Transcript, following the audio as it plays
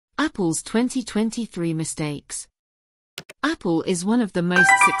Apple's 2023 mistakes. Apple is one of the most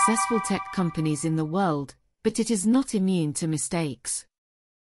successful tech companies in the world, but it is not immune to mistakes.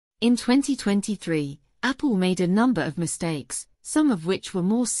 In 2023, Apple made a number of mistakes, some of which were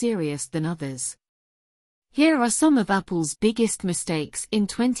more serious than others. Here are some of Apple's biggest mistakes in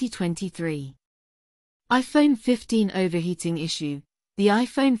 2023. iPhone 15 overheating issue. The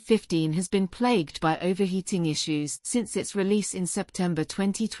iPhone 15 has been plagued by overheating issues since its release in September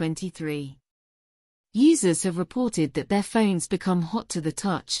 2023. Users have reported that their phones become hot to the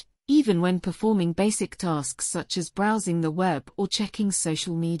touch, even when performing basic tasks such as browsing the web or checking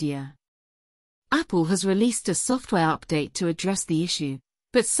social media. Apple has released a software update to address the issue,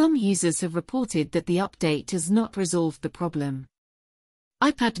 but some users have reported that the update has not resolved the problem.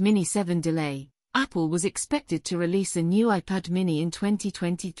 iPad mini 7 delay. Apple was expected to release a new iPad mini in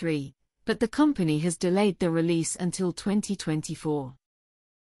 2023, but the company has delayed the release until 2024.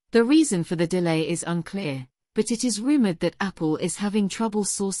 The reason for the delay is unclear, but it is rumored that Apple is having trouble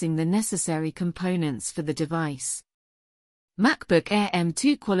sourcing the necessary components for the device. MacBook Air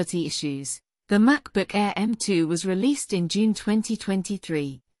M2 quality issues. The MacBook Air M2 was released in June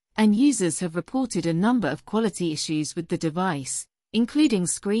 2023, and users have reported a number of quality issues with the device, including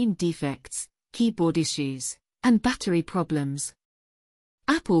screen defects, keyboard issues, and battery problems.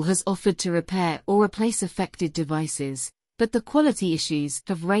 Apple has offered to repair or replace affected devices, but the quality issues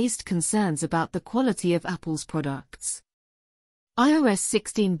have raised concerns about the quality of Apple's products. iOS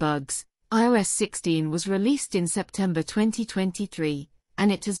 16 bugs. iOS 16 was released in September 2023,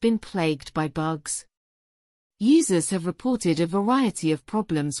 and it has been plagued by bugs. Users have reported a variety of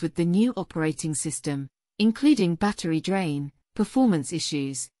problems with the new operating system, including battery drain, performance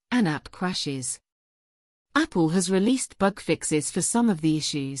issues, and app crashes. Apple has released bug fixes for some of the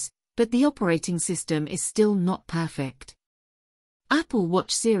issues, but the operating system is still not perfect. Apple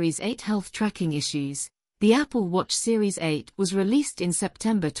Watch Series 8 health tracking issues. The Apple Watch Series 8 was released in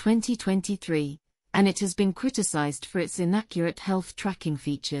September 2023, and it has been criticized for its inaccurate health tracking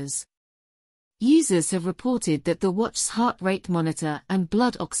features. Users have reported that the watch's heart rate monitor and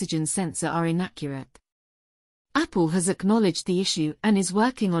blood oxygen sensor are inaccurate. Apple has acknowledged the issue and is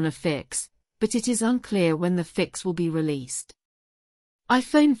working on a fix, but it is unclear when the fix will be released.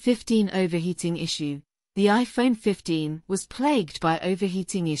 iPhone 15 overheating issue. The iPhone 15 was plagued by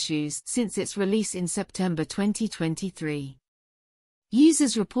overheating issues since its release in September 2023.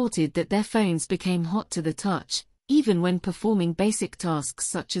 Users reported that their phones became hot to the touch, even when performing basic tasks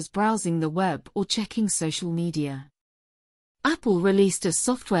such as browsing the web or checking social media. Apple released a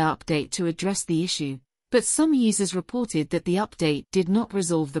software update to address the issue, but some users reported that the update did not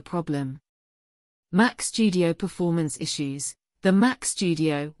resolve the problem. Mac Studio performance issues. The Mac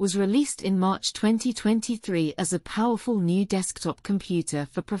Studio was released in March 2023 as a powerful new desktop computer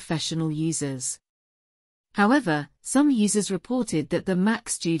for professional users. However, some users reported that the Mac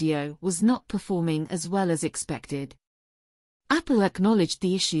Studio was not performing as well as expected. Apple acknowledged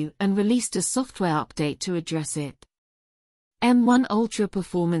the issue and released a software update to address it. M1 Ultra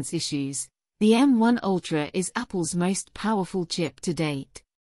performance issues. The M1 Ultra is Apple's most powerful chip to date.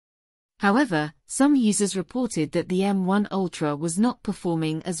 However, some users reported that the M1 Ultra was not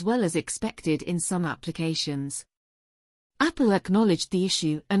performing as well as expected in some applications. Apple acknowledged the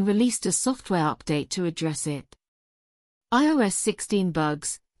issue and released a software update to address it. iOS 16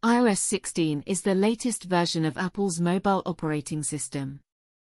 bugs. iOS 16 is the latest version of Apple's mobile operating system.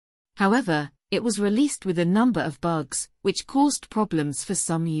 However, it was released with a number of bugs, which caused problems for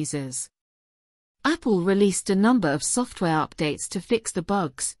some users. Apple released a number of software updates to fix the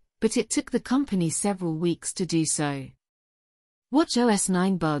bugs, but it took the company several weeks to do so. watchOS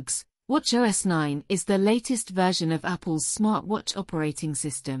 9 bugs. watchOS 9 is the latest version of Apple's smartwatch operating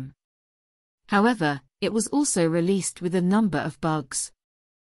system. However, it was also released with a number of bugs.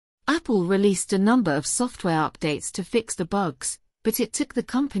 Apple released a number of software updates to fix the bugs, but it took the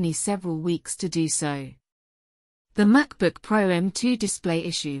company several weeks to do so. The MacBook Pro M2 display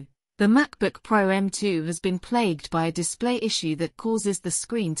issue. The MacBook Pro M2 has been plagued by a display issue that causes the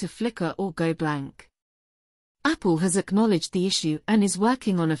screen to flicker or go blank. Apple has acknowledged the issue and is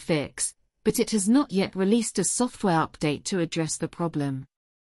working on a fix, but it has not yet released a software update to address the problem.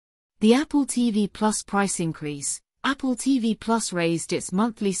 The Apple TV Plus price increase. Apple TV Plus raised its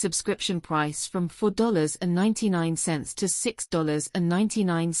monthly subscription price from $4.99 to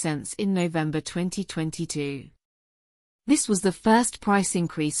 $6.99 in November 2022. This was the first price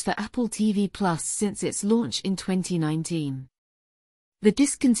increase for Apple TV Plus since its launch in 2019. The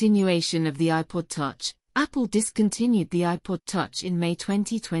discontinuation of the iPod Touch. Apple discontinued the iPod Touch in May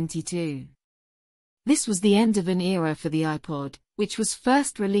 2022. This was the end of an era for the iPod, which was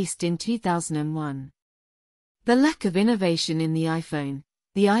first released in 2001. The lack of innovation in the iPhone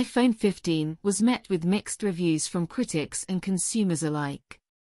 15 was met with mixed reviews from critics and consumers alike.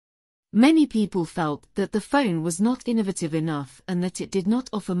 Many people felt that the phone was not innovative enough and that it did not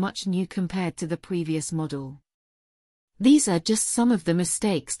offer much new compared to the previous model. These are just some of the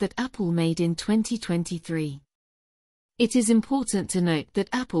mistakes that Apple made in 2023. It is important to note that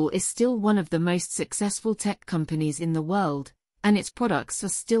Apple is still one of the most successful tech companies in the world, and its products are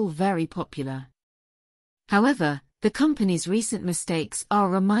still very popular. However, the company's recent mistakes are a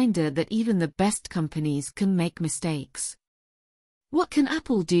reminder that even the best companies can make mistakes. What can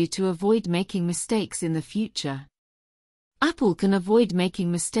Apple do to avoid making mistakes in the future? Apple can avoid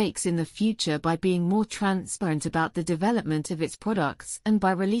making mistakes in the future by being more transparent about the development of its products and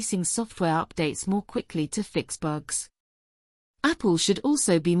by releasing software updates more quickly to fix bugs. Apple should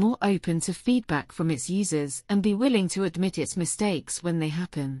also be more open to feedback from its users and be willing to admit its mistakes when they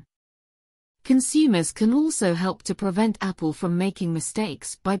happen. Consumers can also help to prevent Apple from making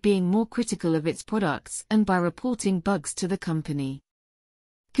mistakes by being more critical of its products and by reporting bugs to the company.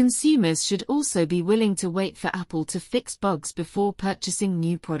 Consumers should also be willing to wait for Apple to fix bugs before purchasing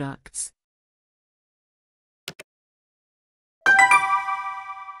new products.